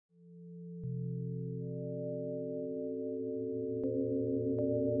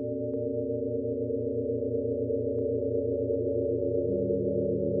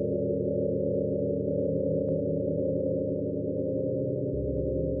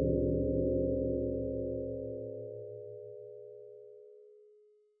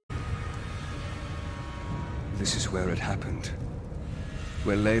This is where it happened.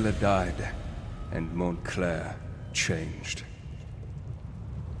 Where Layla died, and Montclair changed.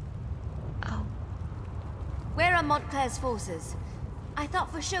 Oh. Where are Montclair's forces? I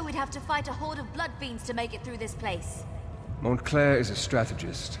thought for sure we'd have to fight a horde of blood fiends to make it through this place. Montclair is a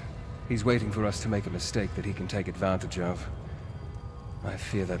strategist. He's waiting for us to make a mistake that he can take advantage of. I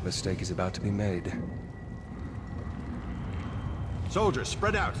fear that mistake is about to be made. Soldiers,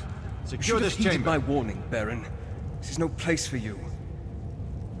 spread out. Secure You this should have heeded chamber. my warning, Baron. This is no place for you.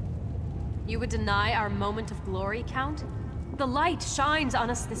 You would deny our moment of glory, Count? The light shines on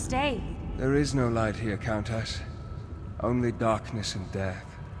us this day. There is no light here, Countess. Only darkness and death.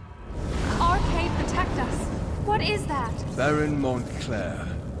 Arcade, protect us. What is that? Baron Montclair.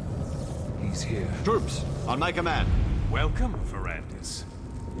 He's here. Troops, on my command. Welcome, Ferrandis.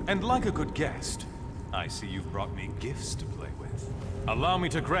 And like a good guest, I see you've brought me gifts to play with. Allow me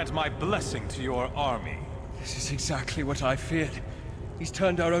to grant my blessing to your army. This is exactly what I feared. He's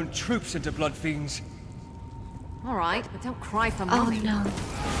turned our own troops into blood fiends. All right, but don't cry for Oh mommy. no.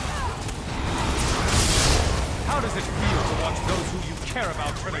 How does it feel to watch those who you care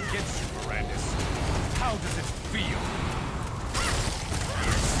about turn against you, Ferrandis? How does it feel?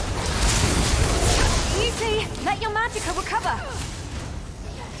 Easy! Let your magica recover!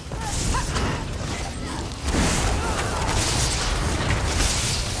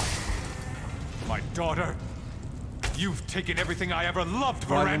 My daughter? You've taken everything I ever loved,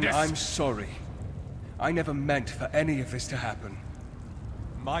 Ryland, Ferrandis! I'm sorry. I never meant for any of this to happen.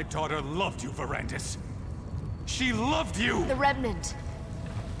 My daughter loved you, Ferrandis. She loved you! The Remnant.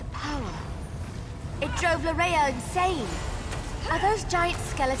 The power. It drove Larea insane. Are those giant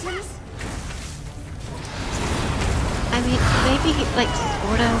skeletons? I mean, maybe like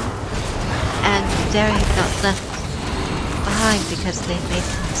Scordo and Derry got left behind because they made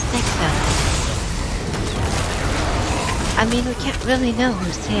some mistakes out of it. I mean, we can't really know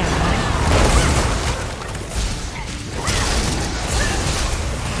who's here, right?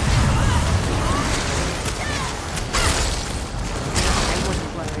 I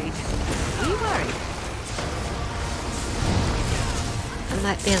wasn't worried. Were you worried? I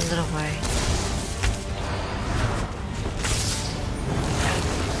might be a little worried.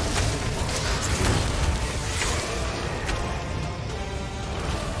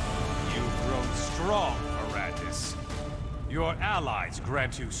 You've grown strong, Ferrandis. Your allies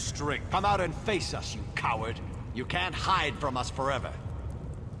grant you strength. Come out and face us, you coward. You can't hide from us forever.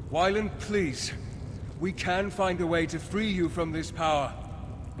 Wyland, please. We can find a way to free you from this power.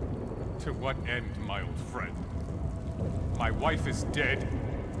 To what end, my old friend? My wife is dead.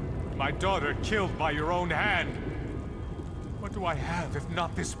 My daughter killed by your own hand. What do I have if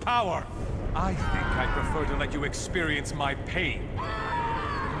not this power? I think I'd prefer to let you experience my pain.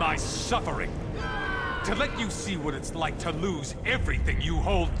 My suffering. To let you see what it's like to lose everything you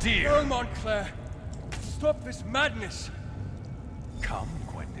hold dear. No, Montclair. Stop this madness. Come,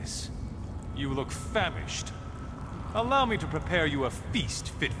 Gwendis. You look famished. Allow me to prepare you a feast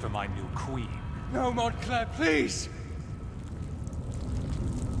fit for my new queen. No, Montclair, please.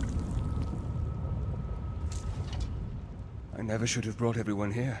 I never should have brought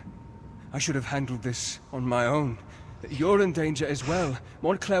everyone here. I should have handled this on my own. You're in danger as well.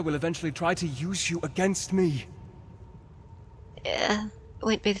 Montclair will eventually try to use you against me. Yeah,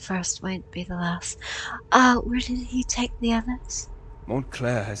 won't be the first, won't be the last. Where did he take the others?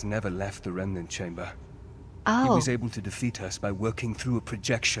 Montclair has never left the Remnant Chamber. He Oh, was able to defeat us by working through a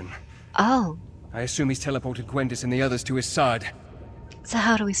projection. oh. I assume he's teleported Gwendis and the others to his side. So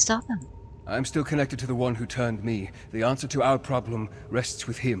how do we stop him? I'm still connected to the one who turned me. The answer to our problem rests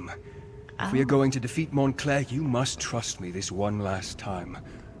with him. If we are going to defeat Montclair, you must trust me this one last time.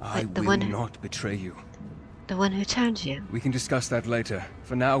 I Like the will one who- not betray you. The one who turned you? We can discuss that later.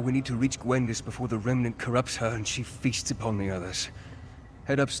 For now, we need to reach Gwendis before the Remnant corrupts her and she feasts upon the others.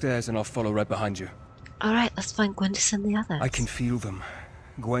 Head upstairs and I'll follow right behind you. Alright, let's find Gwendis and the others. I can feel them.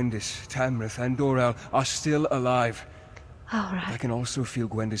 Gwendis, Tamrith, and Doral are still alive. I Alright. can also feel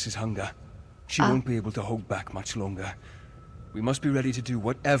Gwendis' hunger. She won't be able to hold back much longer. We must be ready to do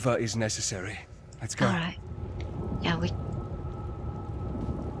whatever is necessary. Let's go. Alright. Yeah, we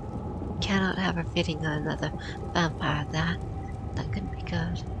cannot have her feeding on another vampire. That couldn't be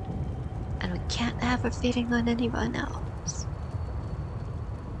good. And we can't have her feeding on anyone else.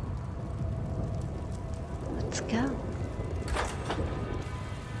 Let's go.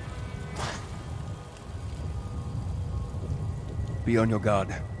 Be on your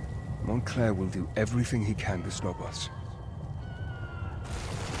guard. Montclair will do everything he can to stop us.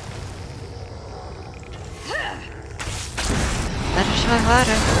 Better try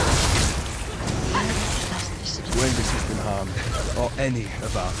harder. Yes, Gwendis has been harmed, or any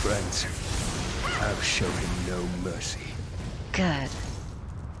of our friends, I'll show him no mercy. Good.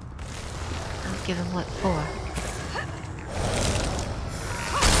 I'll give him what for.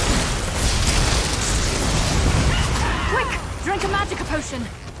 Quick! Drink a magic potion!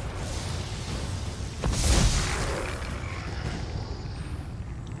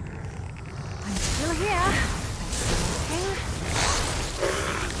 I'm still here.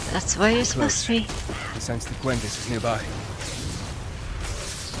 That's where you're supposed to be. I sense that Gwendis is nearby.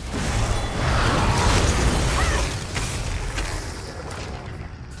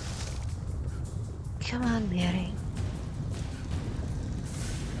 Come on, Mary.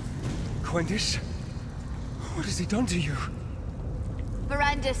 Gwendis? What has he done to you?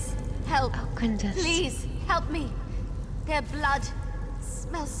 Verandis, help. Oh, goodness. Please, help me. Their blood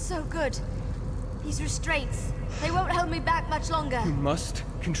smells so good. These restraints, they won't hold me back much longer. You must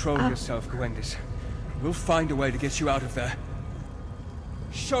control yourself, Gwendis. We'll find a way to get you out of there.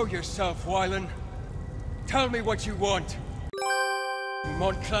 Show yourself, Wylan. Tell me what you want.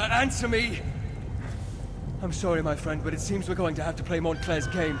 Montclair, answer me! I'm sorry, my friend, but it seems we're going to have to play Montclair's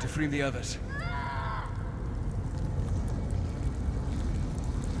game to free the others.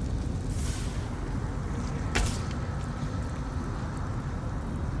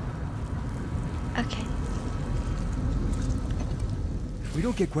 Okay. If we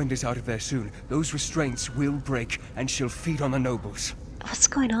don't get Gwendis out of there soon, those restraints will break, and she'll feed on the nobles. What's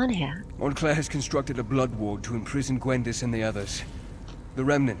going on here? Montclair has constructed a blood ward to imprison Gwendis and the others. The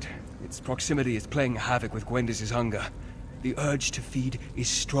Remnant, its proximity is playing havoc with Gwendis' hunger. The urge to feed is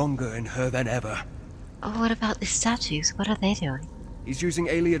stronger in her than ever. Oh, what about the statues? What are they doing? He's using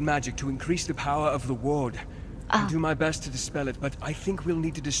alien magic to increase the power of the ward. I'll do my best to dispel it, but I think we'll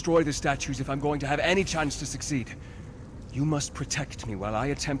need to destroy the statues if I'm going to have any chance to succeed. You must protect me while I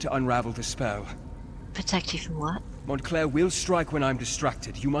attempt to unravel the spell. Protect you from what? Montclair will strike when I'm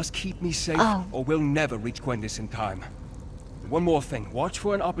distracted. You must keep me safe, or we'll never reach Gwendis in time. One more thing. Watch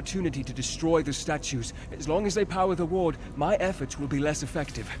for an opportunity to destroy the statues. As long as they power the ward, my efforts will be less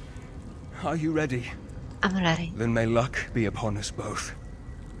effective. Are you ready? I'm ready. Then may luck be upon us both.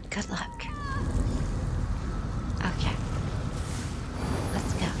 Good luck. Okay.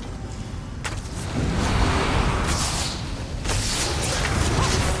 Let's go.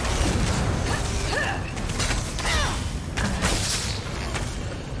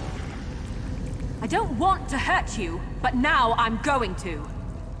 I don't want to hurt you, but now I'm going to.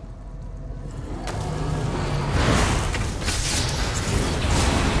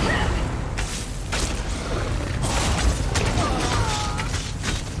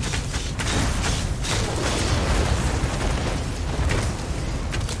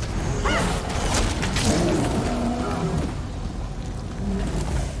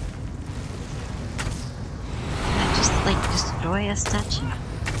 Destroy a statue.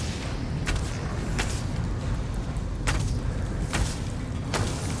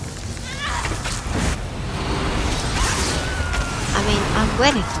 I mean, I'm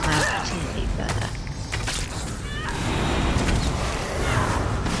waiting for my opportunity, but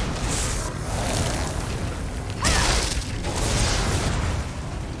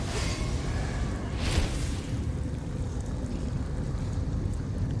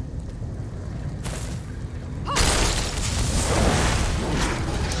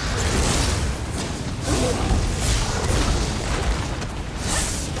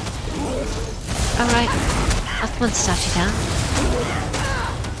alright, that's one statue down.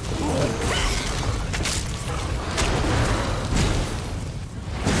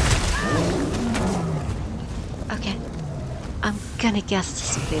 Okay, I'm gonna guess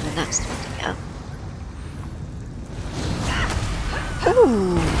this will be the next one to go.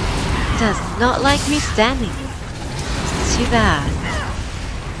 Ooh, does not like me standing here. Too bad.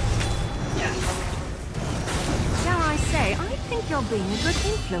 Dare I say, I think you're being a good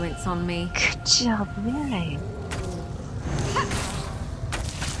influence on me. Good job, Mary.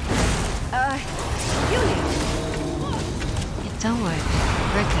 Julian. Yeah, don't worry.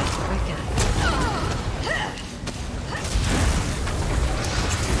 We're good. We're good.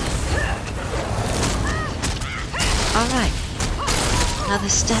 Alright. Another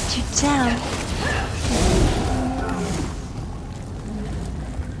statue down.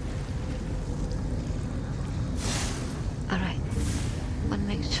 Alright. Want to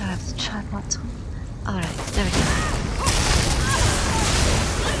make sure I have the tripod on. Alright, there we go.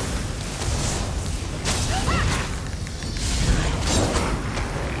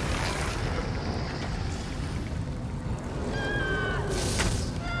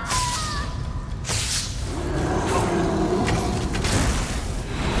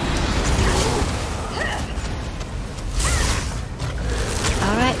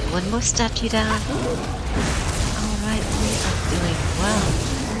 statue down. Alright, we are doing well.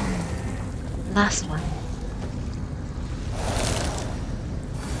 Last one.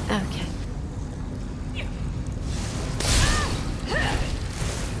 Okay.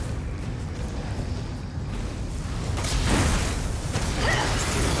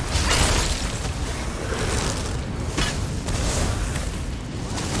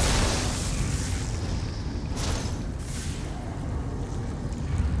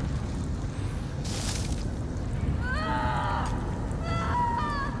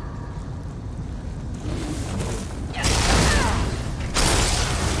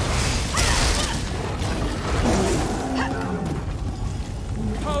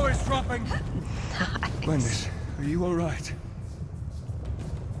 Gwendis, are you alright?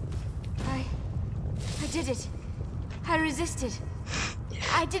 I did it. I resisted.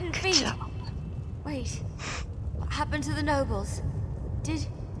 I didn't feed. Wait. What happened to the nobles? Did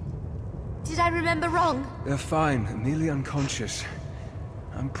I remember wrong? They're fine, merely unconscious.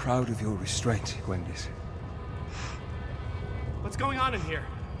 I'm proud of your restraint, Gwendis. What's going on in here?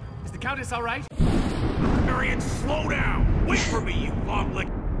 Is the Countess all right? Marion, slow down! Wait for me, you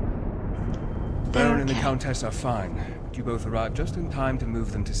long-licked... Baron and the Countess are fine, but you both arrived just in time to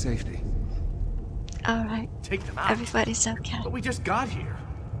move them to safety. Alright. Take them out. Everybody's okay. But we just got here.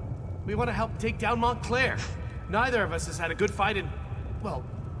 We want to help take down Montclair. Neither of us has had a good fight in... well,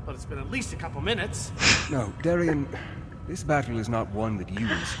 it's been at least a couple minutes. No, Darien, this battle is not one that you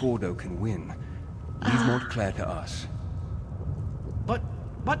and Scordo can win. Leave Montclair to us. But...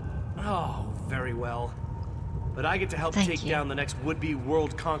 oh, very well. But I get to help take down the next would-be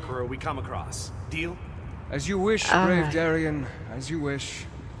world conqueror we come across. Deal? As you wish, brave Darien, as you wish.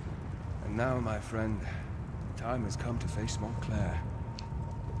 And now, my friend, the time has come to face Montclair.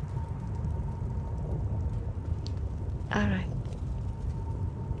 Alright.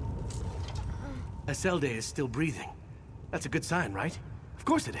 Eselde is still breathing. That's a good sign, right? Of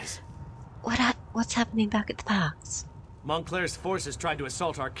course it is. What's happening back at the pass? Montclair's forces tried to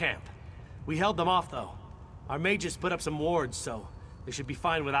assault our camp. We held them off, though. Our mages put up some wards, so they should be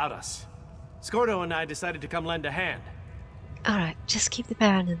fine without us. Scordo and I decided to come lend a hand. Alright, just keep the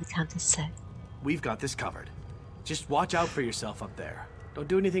Baron and the Countess safe. We've got this covered. Just watch out for yourself up there. Don't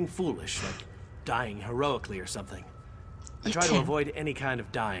do anything foolish, like dying heroically or something. I try to avoid any kind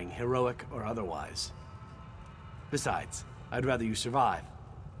of dying, heroic or otherwise. Besides, I'd rather you survive.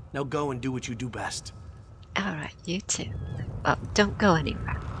 Now go and do what you do best. Alright, you too. Well, don't go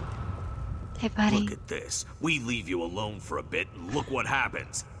anywhere. Hey, buddy. Look at this. We leave you alone for a bit, and look what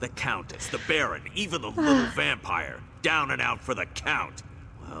happens. The Countess, the Baron, even the little vampire, down and out for the Count.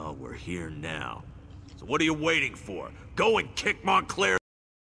 Well, we're here now. So what are you waiting for? Go and kick Montclair.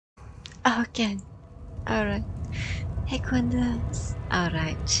 Okay. Alright. Hey, Gwendis.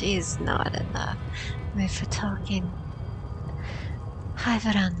 Alright, she's not in the mood for talking. Hi,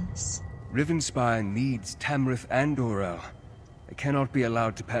 Varanus. Rivenspire needs Tamrith and Orel. They cannot be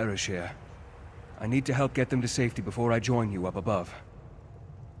allowed to perish here. I need to help get them to safety before I join you up above.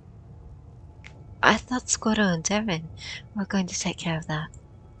 I thought Scordo and Darren were going to take care of that.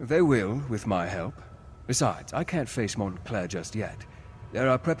 They will, with my help. Besides, I can't face Montclair just yet. There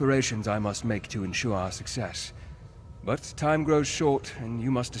are preparations I must make to ensure our success. But time grows short, and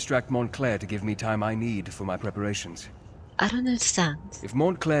you must distract Montclair to give me time I need for my preparations. I don't understand. If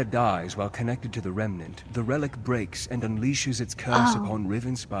Montclair dies while connected to the Remnant, the relic breaks and unleashes its curse upon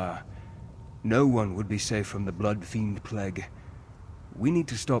Rivenspire. No one would be safe from the Blood Fiend Plague. We need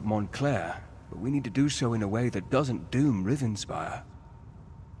to stop Montclair, but we need to do so in a way that doesn't doom Rivenspire.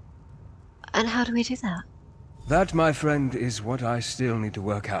 And how do we do that? That, my friend, is what I still need to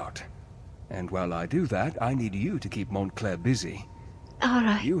work out. And while I do that, I need you to keep Montclair busy.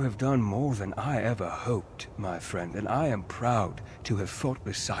 Alright. You have done more than I ever hoped, my friend, and I am proud to have fought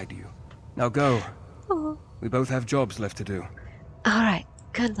beside you. Now go. Oh. We both have jobs left to do. Alright,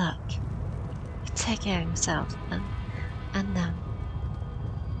 good luck. Take care of yourself, and them.